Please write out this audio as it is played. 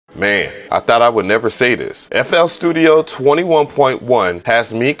Man, I thought I would never say this. FL Studio 21.1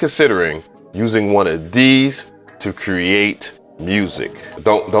 has me considering using one of these to create music.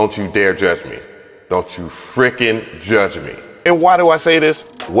 Don't you dare judge me. Don't you frickin' judge me. And why do I say this?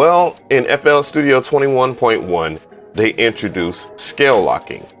 Well, in FL Studio 21.1, they introduced scale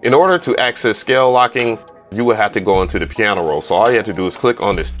locking. In order to access scale locking, you would have to go into the piano roll. So all you have to do is click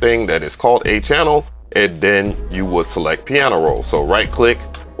on this thing that is called a channel, and then you would select piano roll. So right click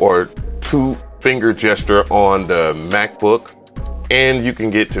or two finger gesture on the MacBook, and you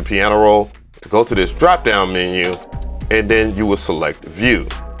can get to piano roll, go to this drop down menu, and then you will select view.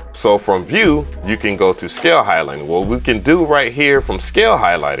 So from view, you can go to scale highlighting. What we can do right here from scale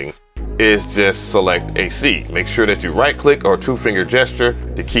highlighting is just select a C. Make sure that you right click or two finger gesture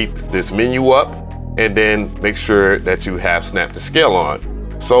to keep this menu up, and then make sure that you have snap to scale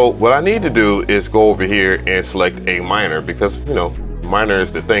on. So what I need to do is go over here and select a minor, because you know, minor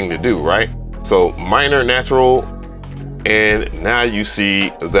is the thing to do, right? So minor natural, and now you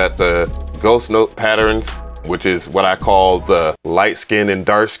see that the ghost note patterns, which is what I call the light skin and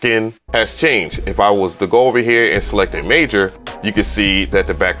dark skin, has changed. If I was to go over here and select a major, you can see that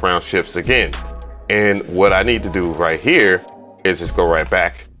the background shifts again. And what I need to do right here is just go right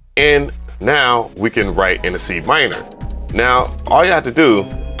back, and now we can write in a C minor. Now, all you have to do,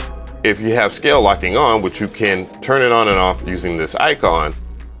 if you have scale locking on, which you can turn it on and off using this icon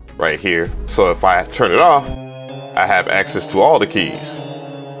right here. So if I turn it off, I have access to all the keys.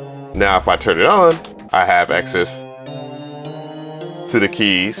 Now, if I turn it on, I have access to the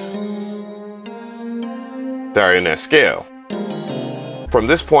keys that are in that scale. From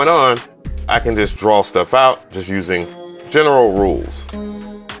this point on, I can just draw stuff out just using general rules.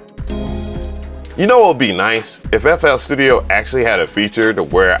 You know what would be nice? If FL Studio actually had a feature to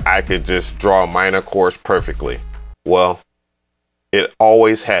where I could just draw minor chords perfectly. Well, it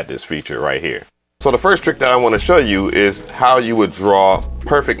always had this feature right here. So the first trick that I want to show you is how you would draw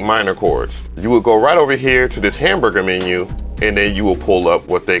perfect minor chords. You would go right over here to this hamburger menu, and then you will pull up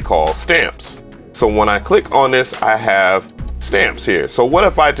what they call stamps. So when I click on this, I have stamps here. So what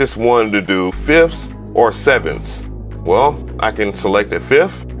if I just wanted to do fifths or sevenths? Well, I can select a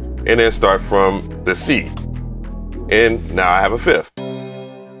fifth and then start from the C. And now I have a fifth.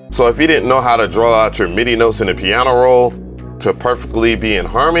 So if you didn't know how to draw out your MIDI notes in the piano roll to perfectly be in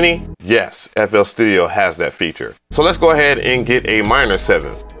harmony, yes, FL Studio has that feature. So let's go ahead and get a minor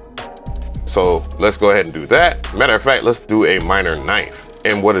seventh. So let's go ahead and do that. Matter of fact, let's do a minor ninth.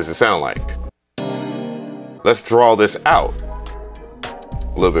 And what does it sound like? Let's draw this out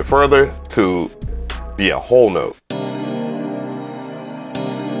a little bit further to be a whole note.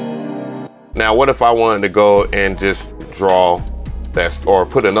 Now, what if I wanted to go and just draw that, or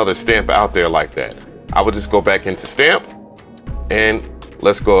put another stamp out there like that? I would just go back into stamp, and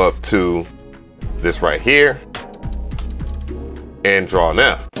let's go up to this right here and draw an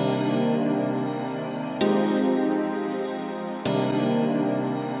F.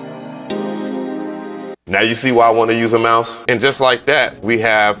 Now you see why I want to use a mouse? And just like that, we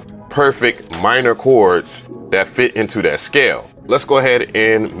have perfect minor chords that fit into that scale. Let's go ahead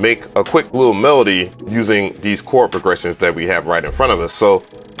and make a quick little melody using these chord progressions that we have right in front of us. So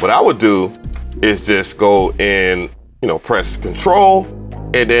what I would do is just go and, press Control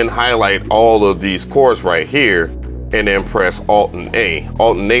and then highlight all of these chords right here, and then press Alt and A.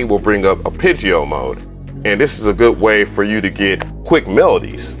 Alt and A will bring up arpeggio mode. And this is a good way for you to get quick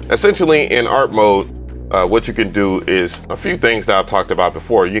melodies. Essentially in art mode, what you can do is a few things that I've talked about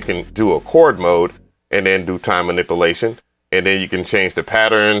before. You can do a chord mode and then do time manipulation. And then you can change the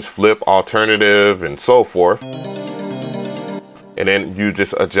patterns, flip, alternative, and so forth. And then you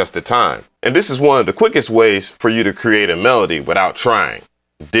just adjust the time. And this is one of the quickest ways for you to create a melody without trying.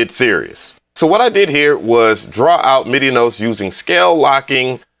 Dead serious. So what I did here was draw out MIDI notes using scale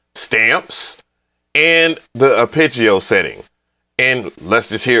locking, stamps, and the arpeggio setting. And let's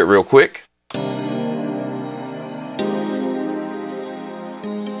just hear it real quick.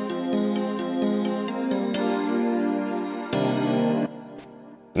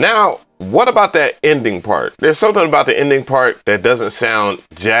 Now, what about that ending part? There's something about the ending part that doesn't sound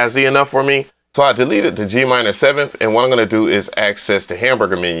jazzy enough for me. So I deleted the G minor seventh, and what I'm gonna do is access the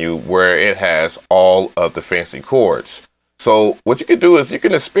hamburger menu where it has all of the fancy chords. So what you can do is you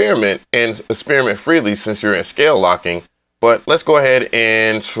can experiment freely since you're in scale locking, but let's go ahead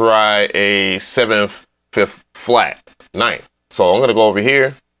and try a seventh, fifth flat, ninth. So I'm gonna go over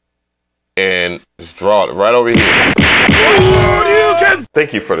here and just draw it right over here.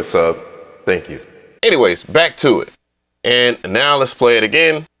 Thank you for the sub. Thank you. Anyways, back to it. And now let's play it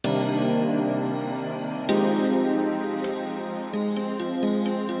again.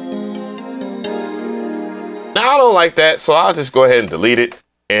 Now I don't like that, so I'll just go ahead and delete it.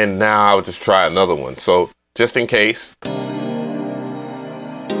 And now I'll just try another one. So just in case,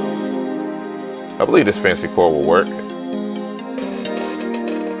 I believe this fancy chord will work.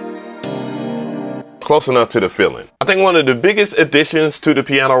 Close enough to the feeling. I think one of the biggest additions to the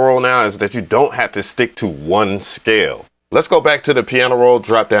piano roll now is that you don't have to stick to one scale. Let's go back to the piano roll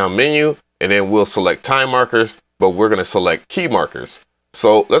drop down menu, and then we'll select time markers, but we're gonna select key markers.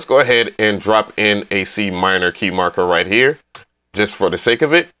 So let's go ahead and drop in a C minor key marker right here, just for the sake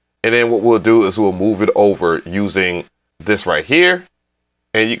of it. And then what we'll do is we'll move it over using this right here.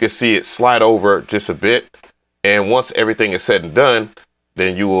 And you can see it slide over just a bit. And once everything is said and done,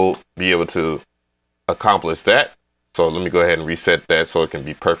 then you will be able to accomplish that. So let me go ahead and reset that so it can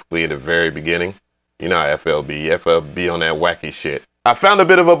be perfectly in the very beginning. You know how FLB on that wacky shit. I found a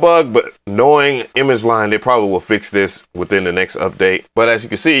bit of a bug, but knowing Image Line, they probably will fix this within the next update. But as you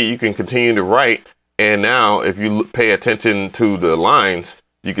can see, you can continue to write. And now if you pay attention to the lines,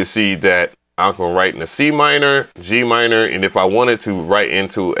 you can see that I can write in a C minor, G minor, and if I wanted to write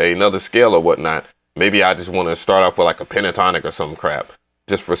into another scale or whatnot, maybe I just want to start off with like a pentatonic or some crap,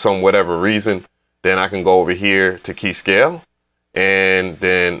 just for some whatever reason, then I can go over here to key scale and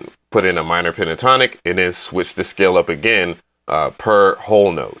then put in a minor pentatonic and then switch the scale up again per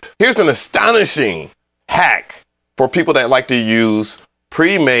whole note. Here's an astonishing hack for people that like to use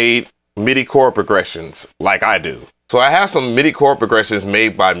pre-made MIDI chord progressions like I do. So I have some MIDI chord progressions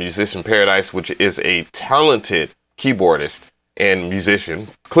made by Musician Paradise, which is a talented keyboardist and musician,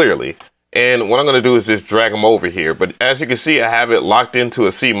 clearly. And what I'm going to do is just drag them over here. But as you can see, I have it locked into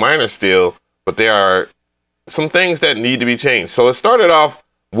a C minor still, but there are some things that need to be changed. So it started off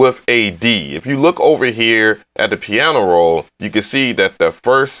with a D. If you look over here at the piano roll, you can see that the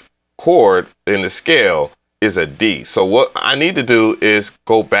first chord in the scale is a D. So what I need to do is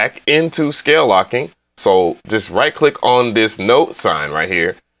go back into scale locking. So just right click on this note sign right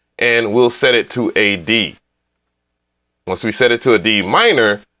here and we'll set it to a D. Once we set it to a D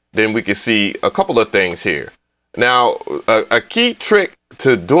minor, then we can see a couple of things here. Now, a key trick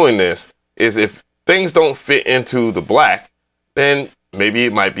to doing this is if things don't fit into the black, then maybe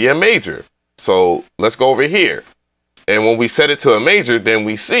it might be a major. So let's go over here. And when we set it to a major, then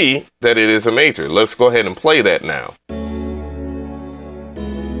we see that it is a major. Let's go ahead and play that now.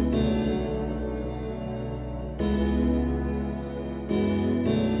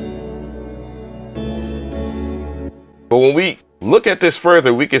 But when we look at this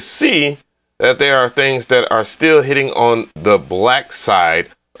further, we can see that there are things that are still hitting on the black side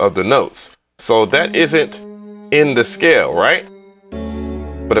of the notes. So that isn't in the scale, right?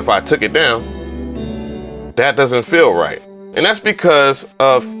 But if I took it down, that doesn't feel right. And that's because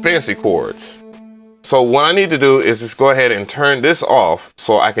of fancy chords. So what I need to do is just go ahead and turn this off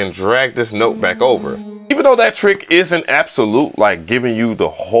so I can drag this note back over. Even though that trick isn't absolute, like giving you the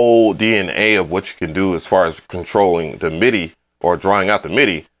whole DNA of what you can do as far as controlling the MIDI or drawing out the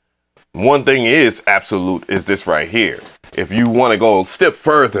MIDI, one thing is absolute is this right here. If you want to go a step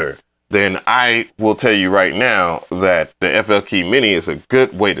further, then I will tell you right now that the FL Key Mini is a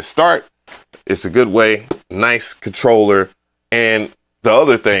good way to start. It's a good way, nice controller. And the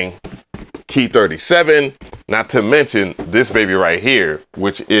other thing, Key 37, not to mention this baby right here,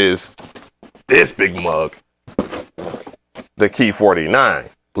 which is this big mug, the Key 49.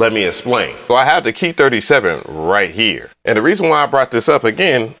 Let me explain. So I have the Key 37 right here. And the reason why I brought this up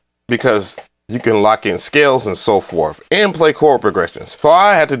again, because you can lock in scales and so forth and play chord progressions. So all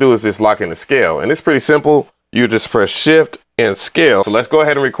I had to do is just lock in the scale, and it's pretty simple. You just press shift and scale. So let's go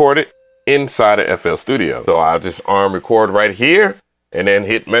ahead and record it inside of FL Studio. So I'll just arm record right here and then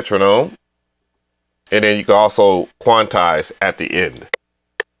hit metronome. And then you can also quantize at the end.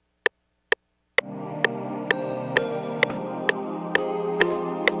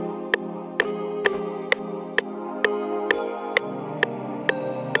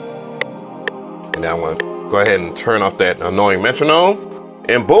 And now I'm going to go ahead and turn off that annoying metronome,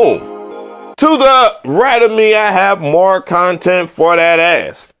 and boom. To the right of me, I have more content for that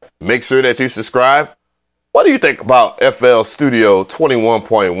ass. Make sure that you subscribe. What do you think about FL Studio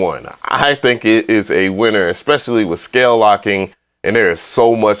 21.1? I think it is a winner, especially with scale locking, and there is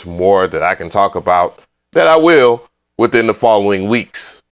so much more that I can talk about that I will within the following weeks.